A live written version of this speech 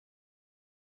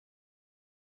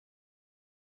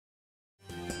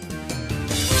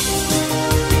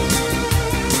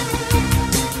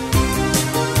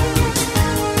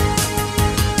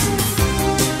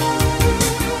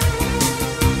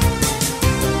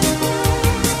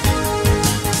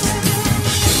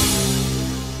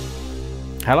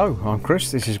Hello, I'm Chris,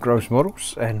 this is Gross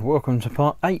Models and welcome to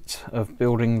part 8 of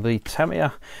building the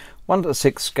Tamiya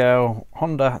 1/6 scale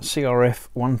Honda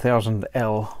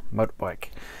CRF1000L motorbike.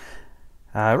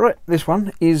 Right, this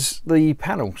one is the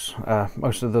panels,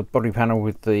 most of the body panel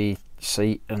with the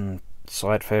seat and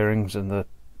side fairings and the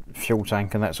fuel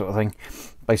tank and that sort of thing.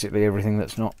 Basically everything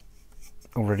that's not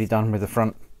already done with the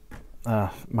front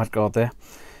mudguard there.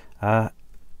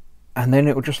 And then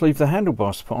it will just leave the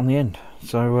handlebars to put on the end.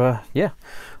 So yeah,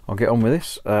 I'll get on with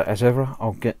this. As ever,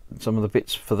 I'll get some of the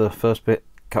bits for the first bit,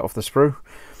 cut off the sprue,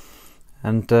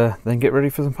 and then get ready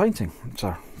for the painting.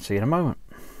 So see you in a moment.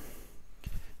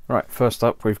 Right, first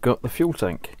up we've got the fuel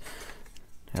tank.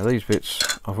 Now these bits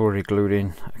I've already glued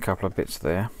in a couple of bits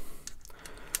there.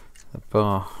 The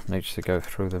bar needs to go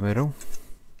through the middle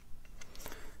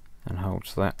and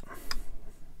holds that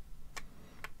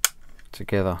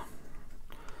together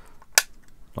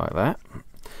like that.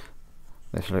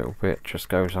 This little bit just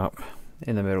goes up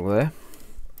in the middle there.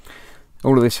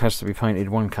 All of this has to be painted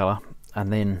one colour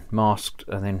and then masked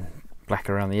and then black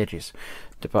around the edges,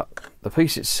 but the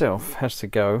piece itself has to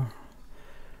go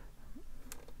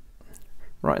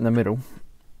right in the middle,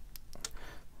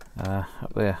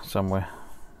 up there somewhere.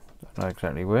 Don't know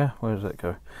exactly where does that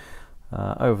go?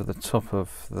 Over the top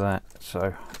of that,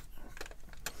 so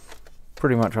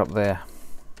pretty much up there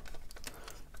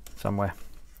somewhere.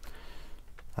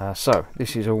 So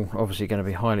this is all obviously going to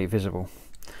be highly visible.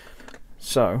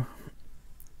 So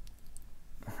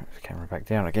the camera back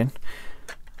down again.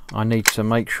 I need to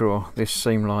make sure this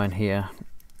seam line here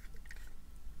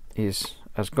is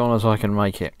as gone as I can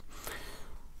make it.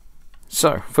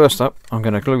 So first up, I'm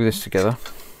going to glue this together,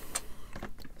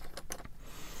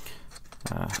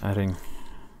 adding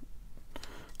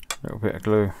a little bit of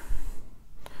glue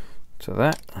to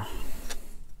that.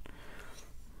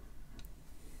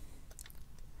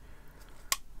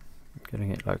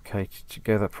 Getting it located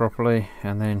together properly,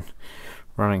 and then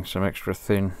running some extra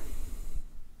thin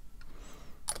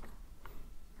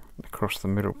across the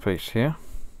middle piece here.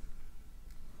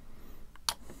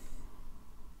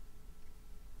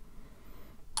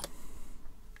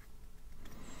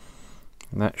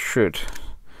 And that should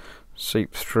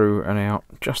seep through and out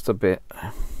just a bit.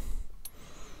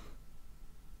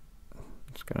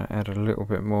 Just going to add a little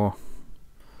bit more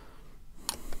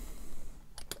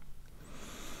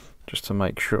just to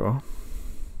make sure.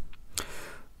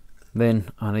 Then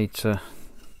I need to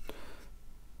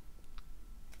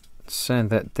sand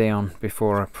that down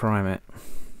before I prime it.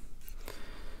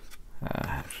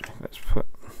 Actually, let's put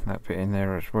that bit in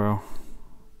there as well.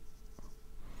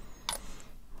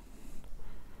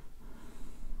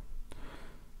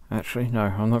 Actually, no,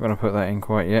 I'm not going to put that in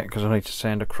quite yet because I need to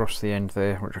sand across the end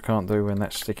there, which I can't do when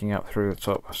that's sticking up through the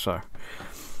top. So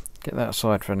get that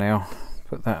aside for now,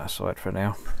 put that aside for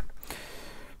now.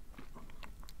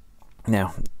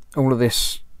 Now, all of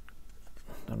this,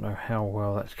 I don't know how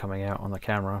well that's coming out on the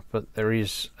camera, but there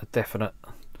is a definite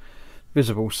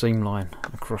visible seam line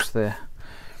across there.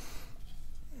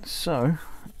 So,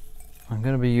 I'm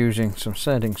going to be using some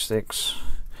sanding sticks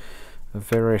of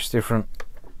various different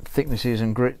thicknesses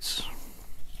and grits,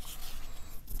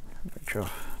 which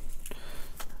I've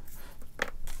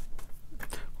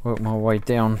worked my way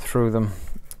down through them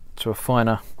to a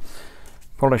finer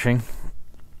polishing,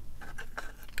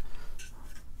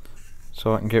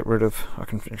 so I can get rid of, I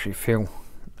can actually feel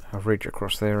a ridge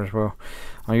across there as well.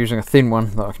 I'm using a thin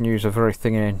one that I can use a very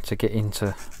thin end to get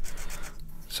into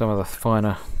some of the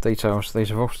finer details. These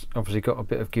have obviously got a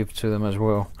bit of give to them as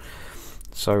well,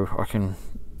 so I can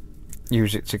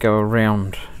use it to go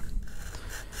around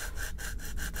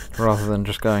rather than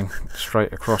just going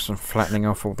straight across and flattening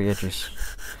off all the edges.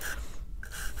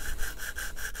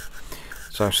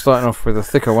 So starting off with a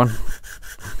thicker one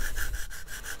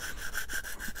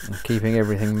and keeping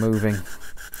everything moving,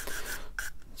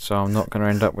 so I'm not going to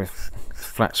end up with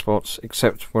flat spots,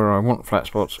 except where I want flat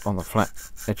spots on the flat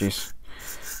edges,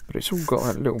 but it's all got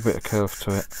that little bit of curve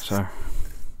to it, so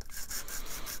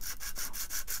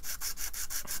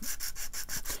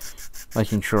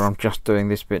making sure I'm just doing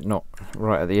this bit, not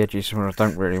right at the edges where I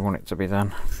don't really want it to be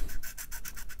done.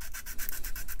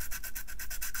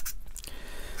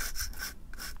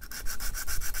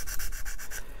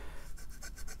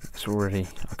 It's already,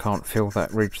 I can't feel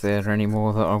that ridge there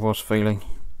anymore that I was feeling,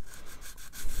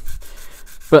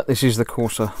 but this is the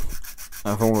coarser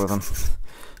of all of them.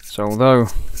 So although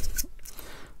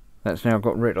that's now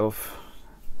got rid of,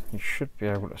 you should be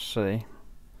able to see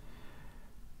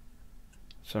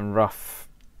some rough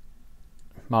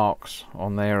marks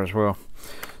on there as well.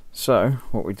 So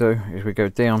what we do is we go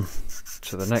down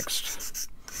to the next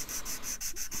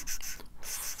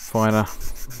finer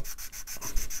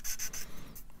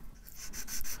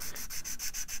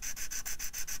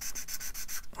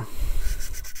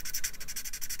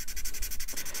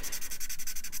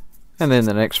And then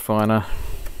the next finer.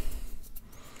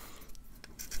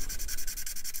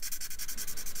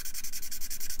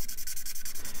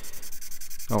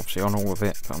 Obviously on all of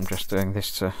it, but I'm just doing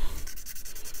this to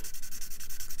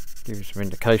give you some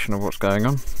indication of what's going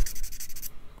on.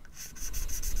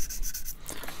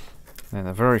 Then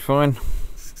they're very fine.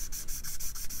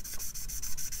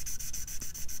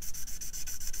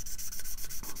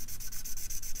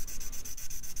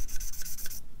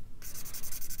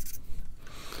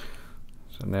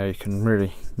 So now you can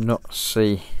really not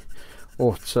see,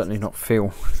 or certainly not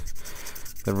feel,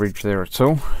 the ridge there at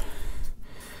all.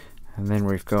 And then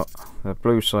we've got the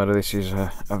blue side of this is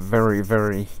a very,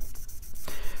 very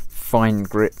fine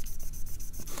grit,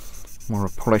 more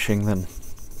of polishing than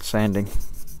sanding.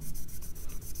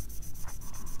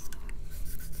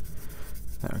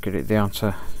 That'll get it down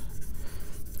to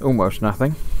almost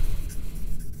nothing.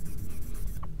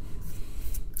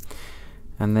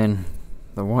 And then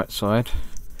the white side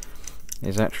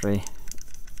is actually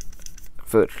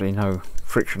virtually no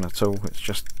friction at all, it's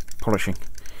just polishing.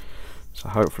 So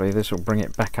hopefully this will bring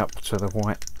it back up to the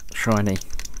white shiny.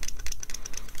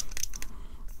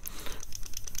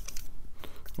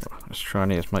 Well, as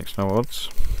shiny as makes no odds.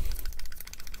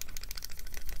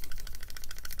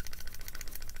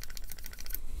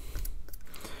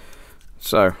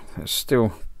 So there's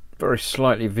still very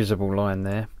slightly visible line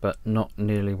there, but not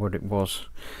nearly what it was.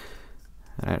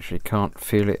 I actually can't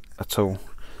feel it at all.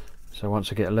 So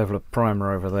once I get a level of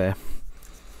primer over there,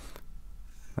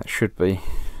 that should be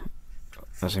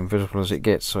as invisible as it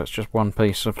gets. So it's just one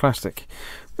piece of plastic,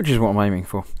 which is what I'm aiming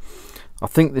for. I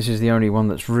think this is the only one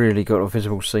that's really got a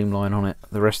visible seam line on it,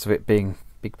 the rest of it being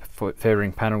big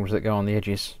fairing panels that go on the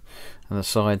edges, and the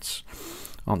sides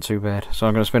aren't too bad. So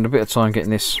I'm going to spend a bit of time getting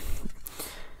this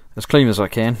as clean as I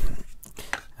can,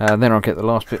 then I'll get the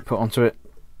last bit put onto it.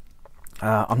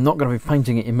 I'm not going to be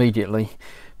painting it immediately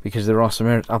because there are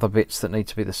some other bits that need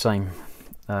to be the same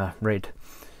red,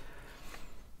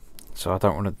 so I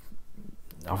don't want to.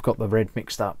 I've got the red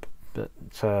mixed up, but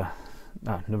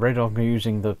no, the red I'm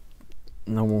using the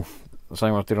normal, the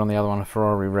same I did on the other one, a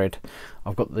Ferrari red.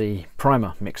 I've got the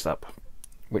primer mixed up,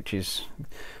 which is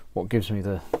what gives me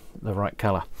the right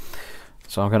colour.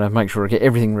 So I'm going to make sure I get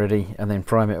everything ready and then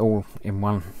prime it all in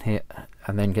one hit,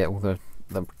 and then get all the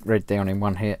red down in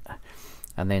one hit,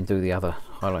 and then do the other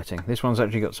highlighting. This one's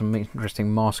actually got some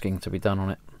interesting masking to be done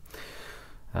on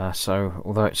it. So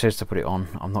although it says to put it on,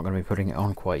 I'm not going to be putting it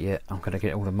on quite yet. I'm going to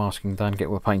get all the masking done, get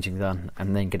all the painting done,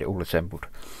 and then get it all assembled.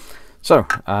 So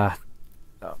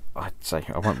I'd say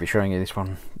I won't be showing you this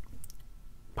one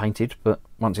painted, but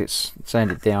once it's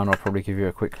sanded down I'll probably give you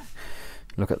a quick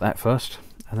look at that first,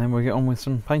 and then we'll get on with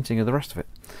some painting of the rest of it.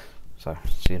 So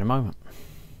see you in a moment.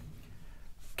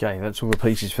 Okay, that's all the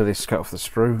pieces for this cut off the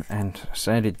sprue and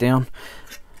sanded down.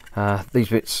 These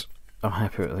bits I'm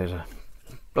happy with. There's a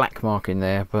black mark in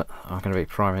there, but I'm going to be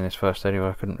priming this first anyway.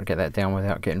 I couldn't get that down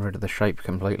without getting rid of the shape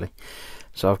completely.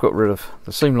 So I've got rid of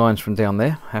the seam lines from down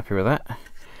there, happy with that.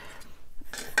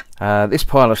 This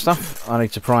pile of stuff I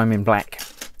need to prime in black,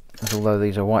 as although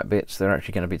these are white bits, they're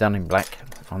actually going to be done in black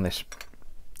on this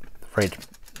red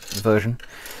version.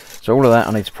 So all of that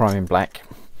I need to prime in black.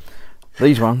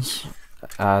 These ones,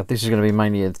 this is going to be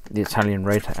mainly the Italian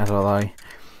red, as are they.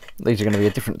 These are going to be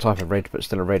a different type of red, but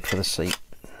still a red for the seat.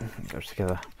 It goes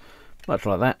together much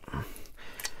like that.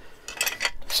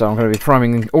 So I'm going to be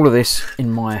priming all of this in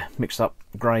my mixed up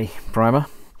grey primer.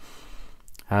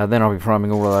 Then I'll be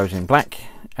priming all of those in black,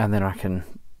 and then I can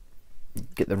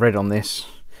get the red on this.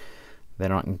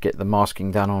 Then I can get the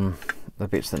masking done on the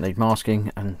bits that need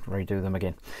masking and redo them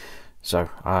again. So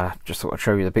I just thought I'd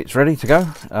show you the bits ready to go.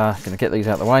 Going to get these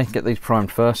out of the way, get these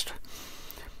primed first,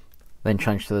 then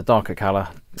change to the darker colour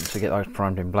to get those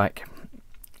primed in black,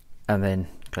 and then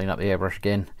clean up the airbrush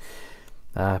again.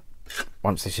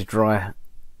 Once this is dry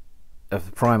of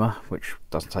the primer, which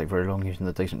doesn't take very long using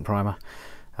the decent primer,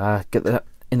 get that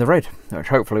in the red, which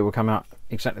hopefully will come out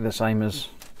exactly the same as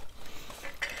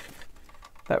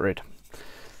that red.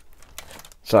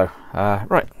 So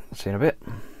right, see you in a bit.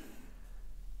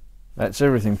 That's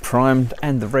everything primed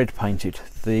and the red painted.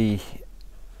 The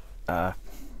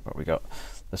what we got,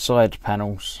 the side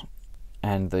panels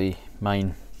and the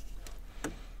main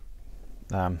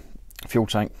fuel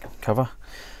tank cover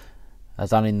are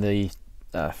done in the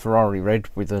Ferrari red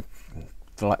with the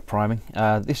black priming.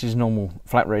 This is normal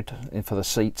flat red for the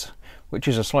seats, which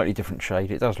is a slightly different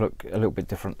shade. It does look a little bit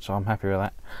different, so I'm happy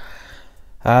with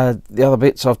that. The other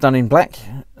bits I've done in black.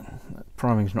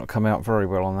 Priming's not come out very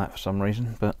well on that for some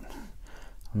reason, but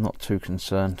I'm not too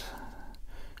concerned.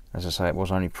 As I say, it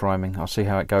was only priming. I'll see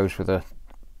how it goes with the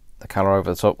colour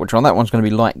over the top, which on that one's going to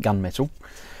be light gunmetal.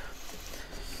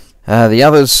 The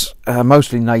others are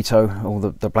mostly NATO, all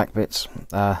the black bits,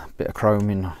 bit of chrome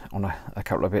in on a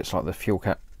couple of bits like the fuel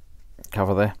cap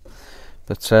cover there.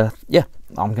 But yeah,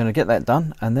 I'm going to get that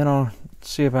done, and then I'll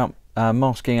see about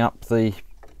masking up the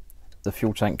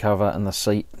fuel tank cover and the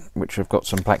seat, which have got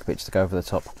some black bits to go over the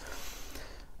top.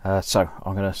 So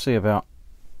I'm going to see about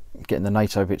getting the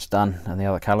NATO bits done and the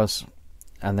other colours,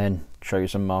 and then show you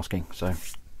some masking, so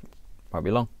won't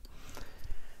be long.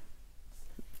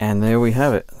 And there we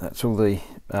have it. That's all the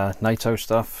NATO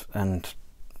stuff and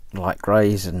light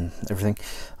greys and everything.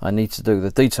 I need to do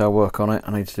the detail work on it.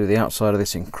 I need to do the outside of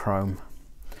this in chrome,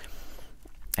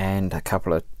 and a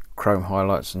couple of chrome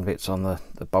highlights and bits on the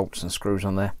bolts and screws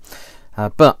on there.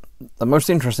 But the most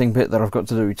interesting bit that I've got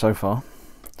to do so far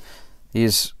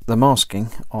is the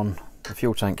masking on the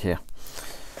fuel tank here.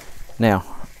 Now,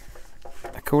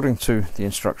 according to the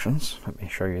instructions, let me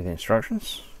show you the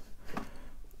instructions.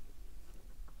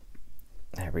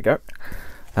 There we go.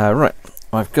 Right,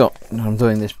 I'm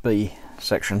doing this B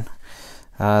section.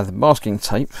 The masking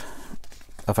tape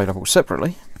available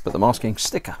separately, but the masking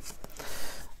sticker,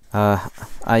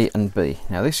 A and B.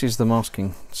 Now this is the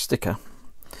masking sticker,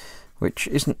 which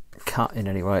isn't cut in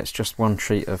any way. It's just one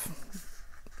sheet of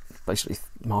basically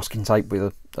masking tape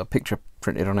with a picture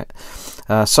printed on it.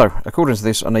 So according to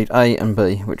this, I need A and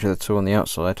B, which are the two on the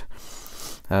outside.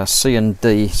 C and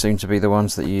D seem to be the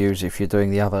ones that you use if you're doing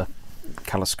the other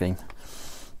colour scheme.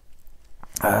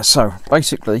 So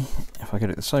basically, if I get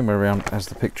it the same way around as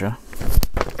the picture,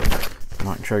 I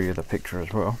might show you the picture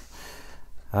as well.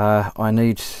 I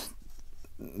need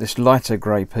this lighter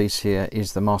grey piece here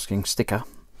is the masking sticker,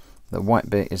 the white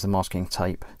bit is the masking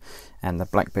tape, and the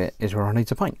black bit is where I need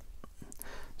to paint.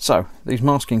 So these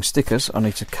masking stickers I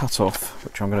need to cut off,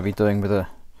 which I'm going to be doing with a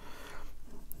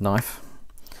knife.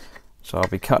 So I'll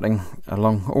be cutting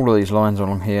along all of these lines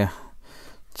along here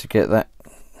to get that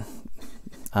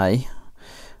A,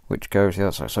 which goes the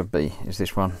other side. So B is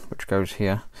this one, which goes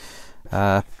here,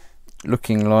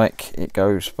 looking like it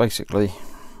goes basically,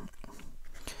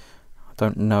 I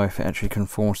don't know if it actually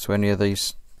conforms to any of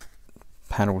these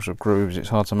panels of grooves. It's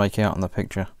hard to make out on the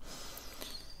picture.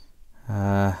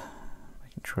 Making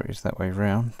sure it is that way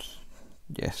round.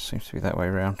 Yes, seems to be that way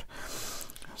round.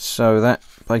 So that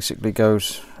basically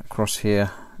goes across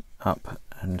here, up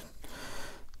and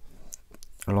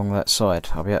along that side.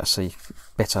 I'll be able to see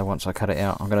better once I cut it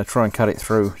out. I'm going to try and cut it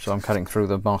through, so I'm cutting through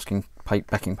the masking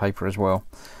backing paper as well,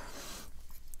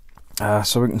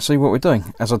 so we can see what we're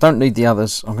doing. As I don't need the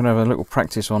others, I'm going to have a little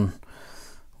practice on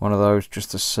one of those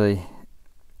just to see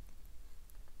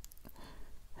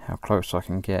how close I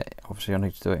can get. Obviously I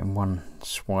need to do it in one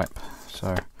swipe,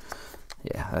 so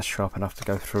yeah, that's sharp enough to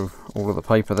go through all of the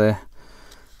paper there,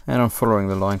 and I'm following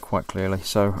the line quite clearly.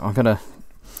 So I'm going to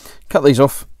cut these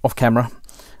off camera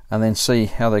and then see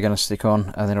how they're going to stick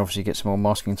on, and then obviously get some more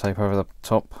masking tape over the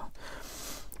top,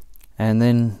 and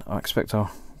then I expect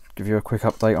I'll give you a quick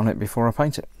update on it before I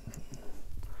paint it.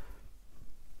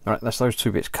 Alright, that's those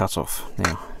two bits cut off.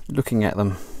 Now looking at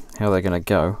them, how they're going to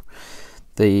go,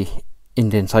 the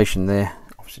indentation there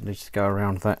obviously needs to go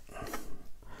around that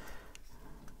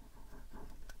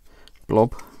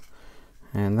blob,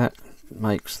 and that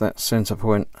makes that center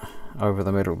point over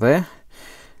the middle there,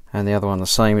 and the other one the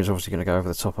same is obviously going to go over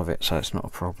the top of it, so it's not a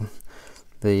problem.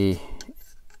 The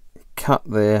cut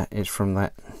there is from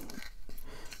that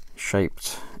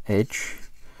shaped edge,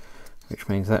 which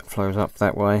means that flows up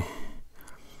that way,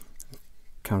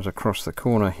 comes across the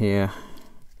corner here,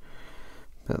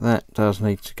 but that does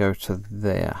need to go to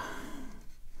there.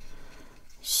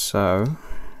 So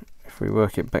if we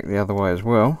work it back the other way as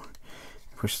well,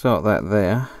 if we start that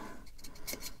there,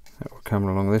 that will come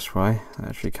along this way, that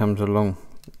actually comes along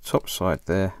the top side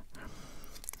there,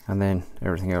 and then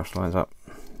everything else lines up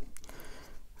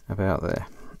about there.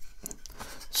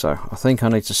 So I think I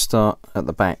need to start at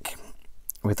the back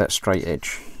with that straight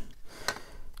edge.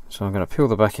 So I'm going to peel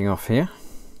the backing off here.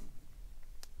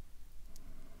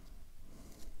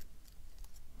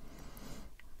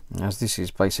 As this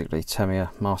is basically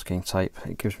Tamiya masking tape,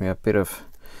 it gives me a bit of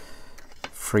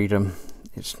freedom.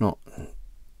 It's not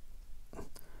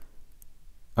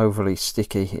overly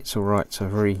sticky. It's all right to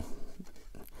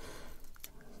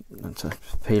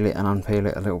peel it and unpeel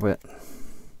it a little bit.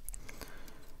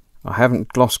 I haven't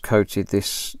gloss coated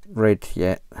this red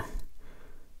yet,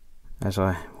 as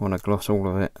I want to gloss all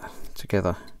of it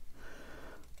together.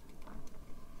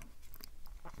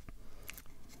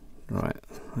 Right,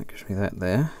 that gives me that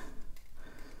there.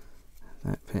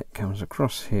 That bit comes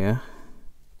across here.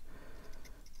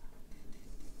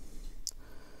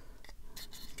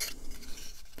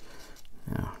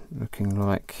 Now, looking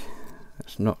like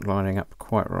it's not lining up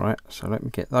quite right, so let me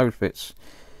get those bits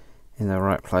in the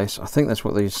right place. I think that's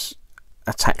what these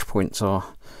attach points are.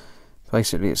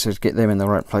 Basically it says get them in the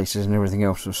right places and everything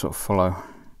else will sort of follow.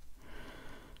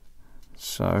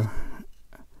 So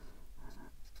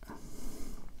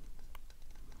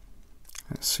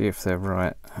let's see if they're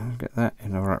right. I'll get that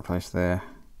in the right place there.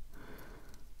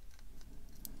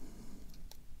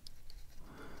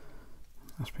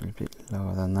 Must be a bit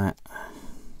lower than that.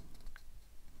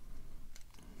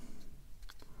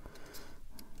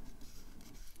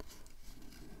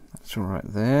 That's all right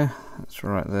there. That's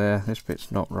right there. This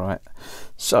bit's not right.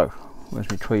 So, where's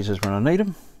my tweezers when I need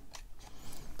them?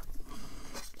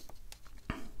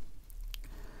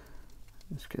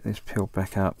 Let's get this peeled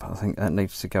back up. I think that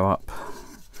needs to go up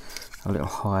a little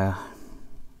higher.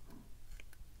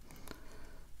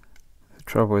 The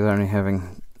trouble with only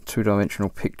having two-dimensional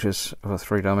pictures of a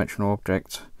three-dimensional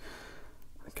object,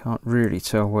 I can't really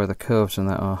tell where the curves in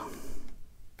that are.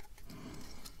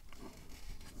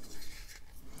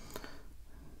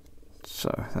 So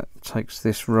that takes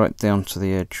this right down to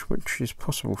the edge, which is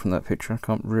possible from that picture. I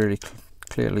can't really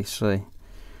clearly see.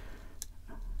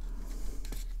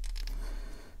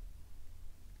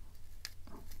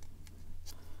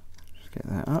 Just get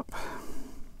that up.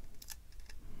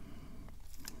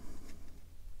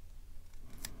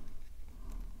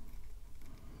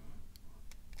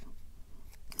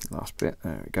 Last bit,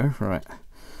 there we go. Right,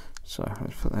 so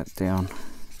let's put that down.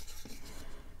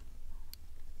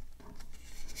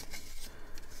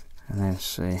 And then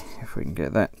see if we can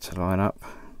get that to line up.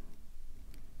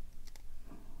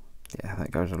 Yeah,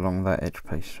 that goes along that edge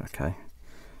piece, okay.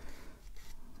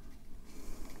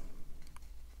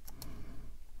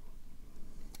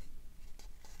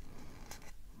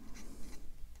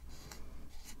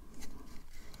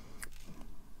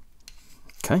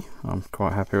 Okay, I'm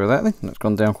quite happy with that then. That's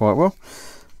gone down quite well.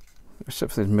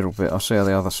 Except for this middle bit, I'll see how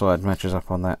the other side matches up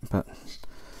on that, but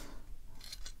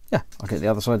yeah, I'll get the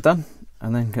other side done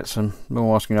and then get some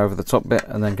more masking over the top bit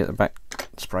and then get the back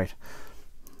sprayed.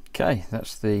 Okay,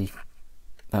 that's the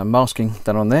masking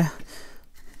done on there.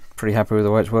 Pretty happy with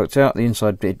the way it's worked out. The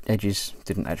inside edges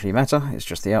didn't actually matter, it's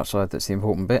just the outside that's the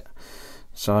important bit.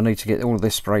 So I need to get all of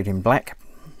this sprayed in black,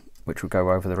 which will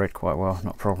go over the red quite well,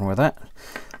 not a problem with that.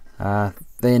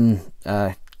 Then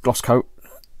gloss coat,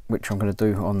 which I'm going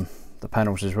to do on the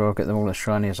panels as well, get them all as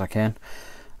shiny as I can.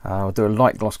 I'll do a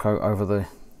light gloss coat over the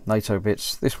NATO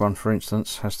bits. This one, for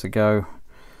instance, has to go,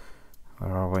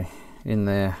 where are we, in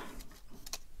there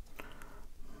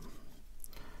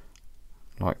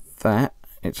like that.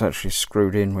 It's actually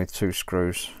screwed in with 2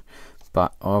 screws,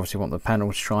 but I obviously want the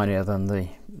panels shinier than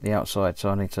the outside, so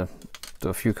I need to do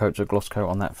a few coats of gloss coat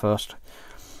on that first,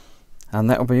 and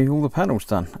that'll be all the panels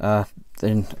done.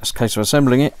 Then it's a case of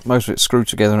assembling it. Most of it's screwed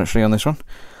together actually on this one,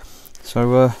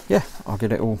 so yeah, I'll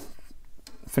get it all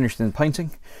finished in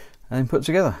painting and then put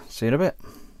together. See you in a bit.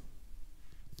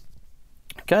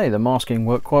 Okay, the masking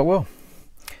worked quite well.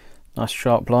 Nice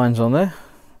sharp lines on there.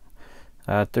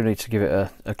 Do need to give it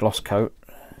a gloss coat.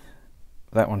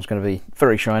 That one's going to be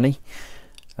very shiny,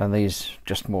 and these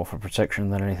just more for protection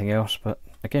than anything else, but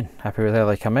again, happy with how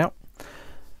they come out.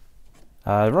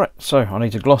 Right, so I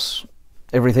need to gloss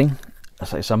everything. I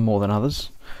say some more than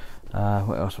others.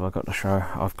 What else have I got to show?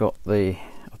 I've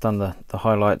done the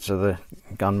highlights of the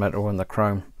gunmetal and the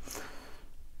chrome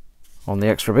on the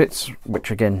extra bits, which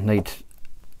again need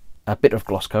a bit of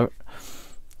gloss coat.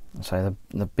 So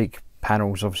the big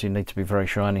panels obviously need to be very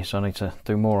shiny, so I need to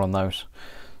do more on those.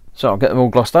 So I'll get them all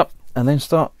glossed up and then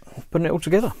start putting it all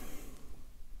together.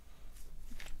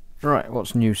 Right,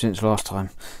 what's new since last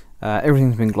time?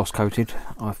 Everything's been gloss coated.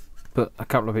 I've put a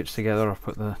couple of bits together. I've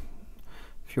put the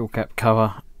fuel cap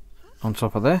cover on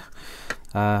top of there.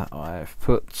 I've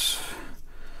put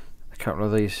a couple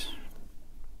of these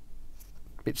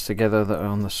bits together that are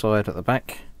on the side at the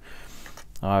back.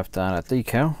 I've done a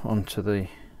decal onto the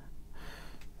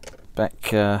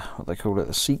back, what they call it,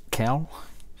 the seat cowl,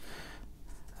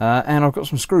 and I've got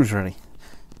some screws ready.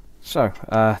 So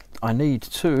I need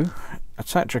to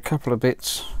attach a couple of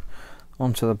bits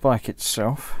onto the bike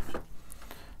itself.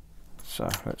 So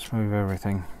let's move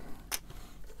everything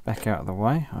back out of the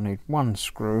way. I need 1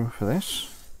 screw for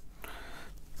this,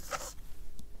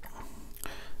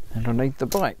 and I need the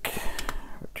bike,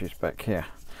 which is back here.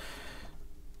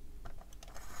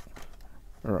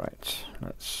 Right,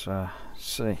 let's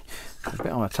see. The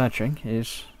bit I'm attaching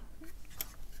is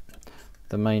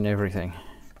the main everything,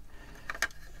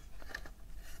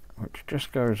 which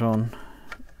just goes on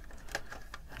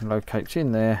and locates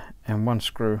in there, and 1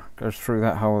 screw goes through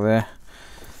that hole there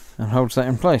and holds that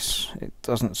in place. It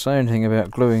doesn't say anything about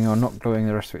gluing or not gluing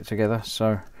the rest of it together,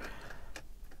 so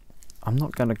I'm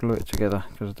not going to glue it together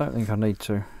because I don't think I need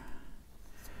to.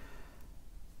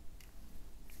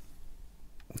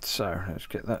 So let's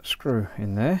get that screw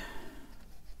in there.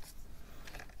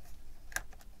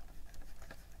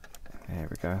 There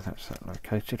we go, that's that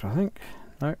located, I think.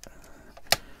 No,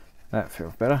 that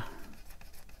feels better.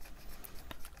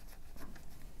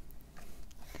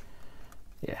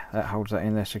 Yeah, that holds that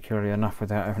in there securely enough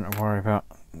without having to worry about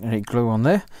any glue on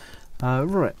there.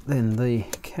 Right, then the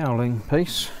cowling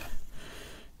piece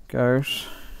goes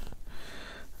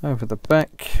over the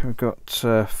back. We've got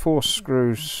 4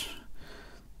 screws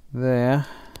there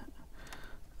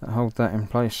that hold that in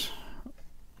place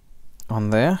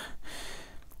on there,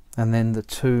 and then the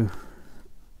 2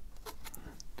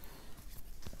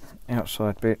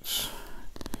 outside bits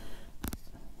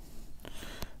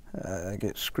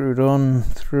get screwed on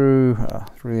through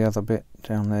the other bit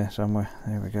down there somewhere.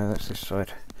 There we go, that's this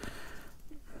side.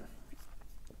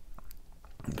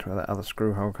 That's where that other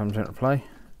screw hole comes into play,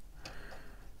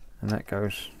 and that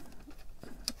goes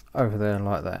over there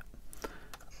like that,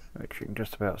 which you can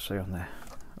just about see on there,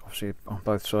 obviously on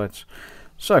both sides.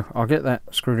 So I'll get that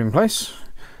screwed in place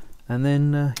and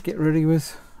then get ready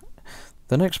with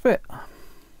the next bit.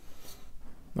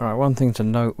 Alright, one thing to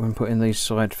note when putting these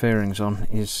side fairings on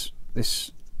is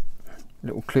this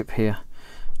little clip here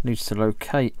needs to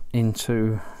locate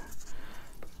into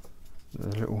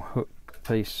the little hook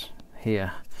piece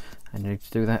here, and you need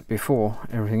to do that before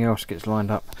everything else gets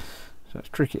lined up. So it's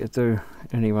tricky to do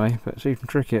anyway, but it's even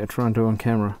trickier to try and do on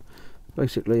camera.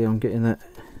 Basically I'm getting that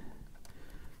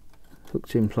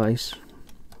hooked in place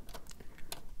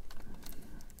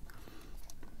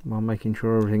while making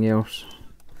sure everything else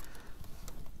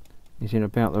is in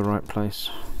about the right place.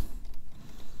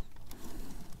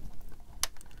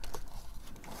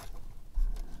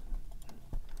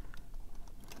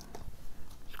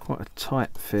 It's quite a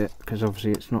tight fit because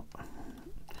obviously it's not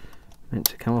meant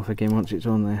to come off again once it's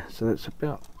on there, so that's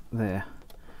about there.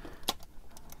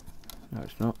 No,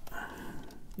 it's not.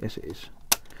 Yes, it is.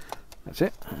 That's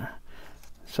it.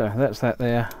 So that's that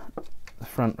there. The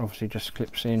front obviously just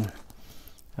clips in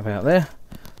about there.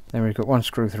 Then we've got 1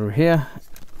 screw through here,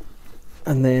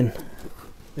 and then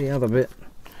the other bit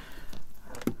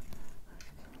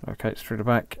locates through the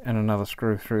back, and another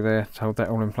screw through there to hold that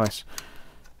all in place.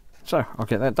 So I'll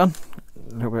get that done.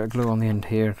 A little bit of glue on the end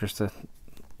here just to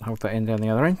hold that end down the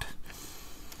other end.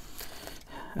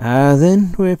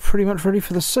 Then we're pretty much ready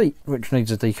for the seat, which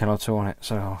needs a decal or 2 on it,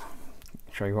 so I'll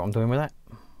show you what I'm doing with that.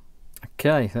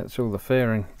 Okay, that's all the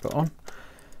fairing put on.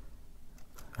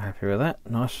 Happy with that,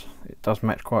 nice. It does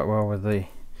match quite well with the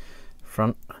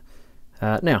front.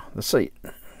 Now the seat.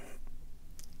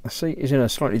 The seat is in a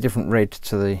slightly different red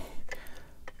to the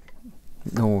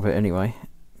normal bit anyway,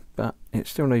 but it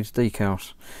still needs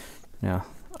decals. Now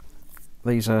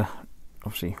these are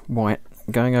obviously white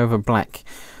going over black,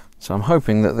 so I'm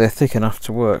hoping that they're thick enough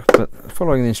to work, but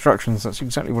following the instructions, that's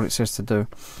exactly what it says to do.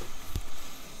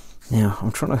 Now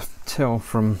I'm trying to tell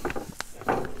from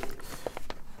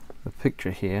the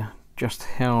picture here just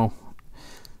how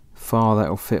far that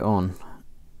will fit on.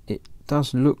 It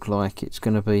does look like it's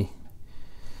going to be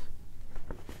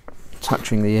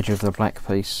touching the edge of the black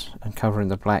piece and covering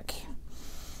the black,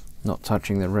 not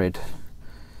touching the red.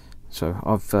 So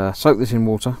I've soaked this in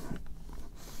water,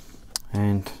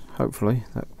 and hopefully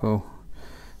that will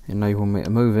enable me to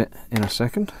move it in a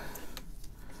second.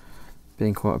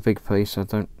 Being quite a big piece, I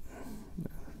don't,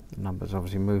 the numbers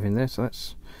obviously move in there, so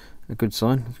that's a good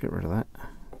sign. Let's get rid of that,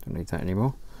 don't need that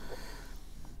anymore.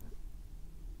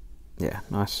 Yeah,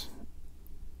 nice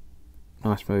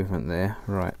movement there.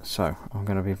 Right, so I'm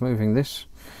going to be moving this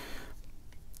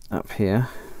up here,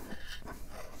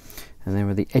 and then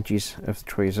with the edges of the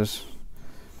tweezers,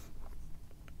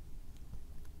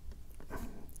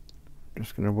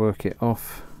 just going to work it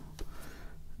off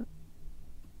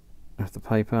of the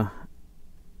paper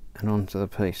and onto the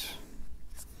piece.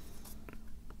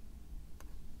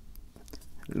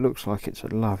 It looks like it's a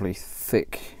lovely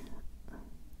thick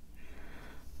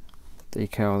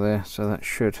decal there, so that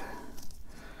should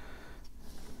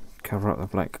cover up the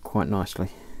black quite nicely.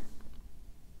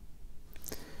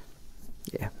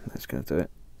 Yeah, that's going to do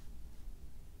it.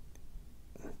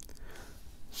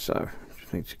 So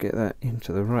just need to get that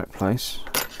into the right place.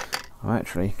 I'm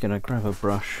actually going to grab a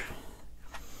brush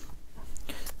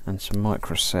and some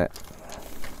micro set,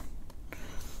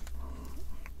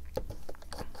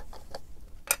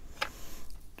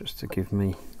 just to give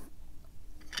me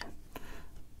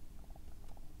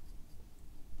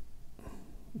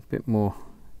a bit more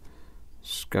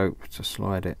scope to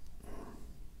slide it.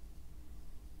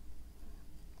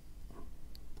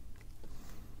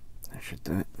 That should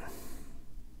do it.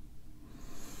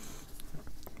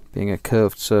 being a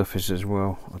curved surface as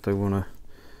well, I do want to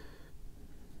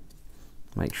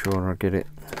make sure I get it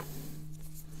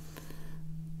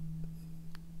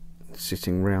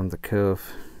sitting round the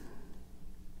curve.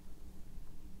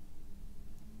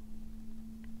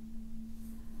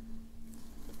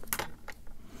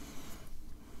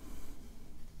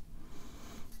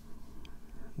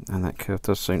 And that curve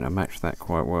does seem to match that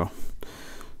quite well.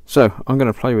 So I'm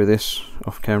going to play with this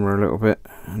off camera a little bit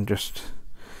and just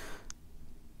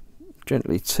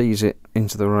gently tease it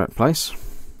into the right place.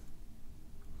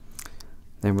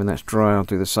 Then when that's dry, I'll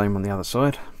do the same on the other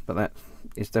side, but that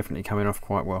is definitely coming off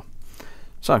quite well.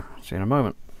 So, see you in a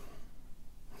moment.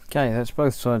 Okay, that's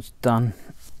both sides done,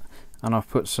 and I've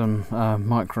put some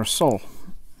micro sol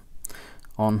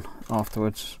on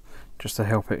afterwards just to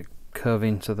help it curve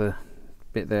into the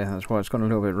bit there. That's why it's got a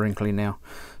little bit wrinkly now.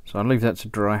 So I'll leave that to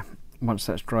dry. Once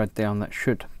that's dried down, that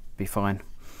should be fine.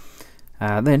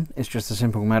 Then it's just a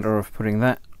simple matter of putting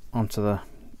that onto the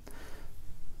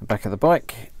back of the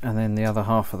bike, and then the other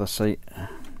half of the seat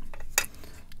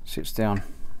sits down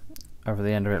over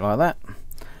the end of it like that,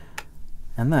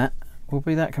 and that will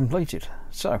be that completed.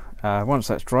 So once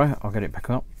that's dry, I'll get it back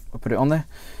up, I'll put it on there,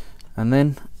 and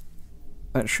then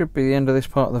that should be the end of this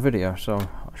part of the video. So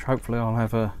hopefully I'll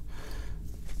have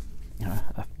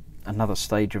another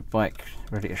stage of bike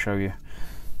ready to show you.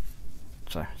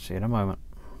 So see you in a moment.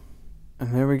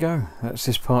 And there we go, that's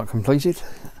this part completed.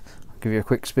 I'll give you a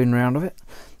quick spin round of it.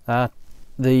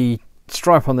 The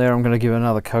stripe on there, I'm going to give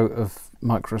another coat of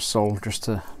micro sol just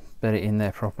to bed it in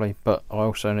there properly, but I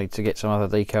also need to get some other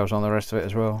decals on the rest of it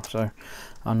as well, so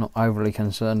I'm not overly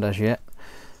concerned as yet.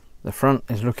 The front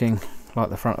is looking like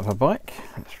the front of a bike.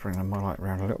 Let's bring the light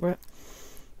around a little bit.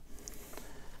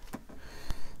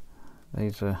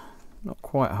 These are not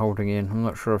quite holding in. I'm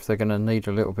not sure if they're going to need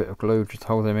a little bit of glue just to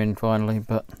hold them in finally,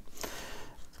 but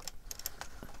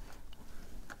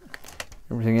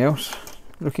everything else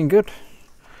looking good.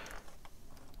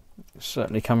 It's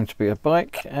certainly coming to be a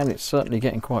bike, and it's certainly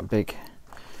getting quite big.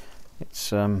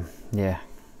 It's yeah,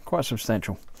 quite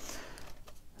substantial.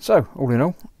 So all in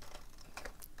all,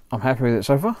 I'm happy with it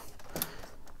so far.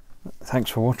 Thanks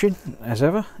for watching as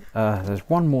ever. There's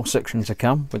one more section to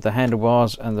come with the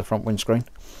handlebars and the front windscreen,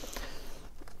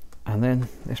 and then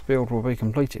this build will be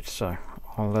completed. So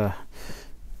I'll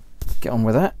get on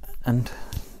with that and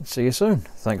see you soon.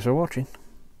 Thanks for watching.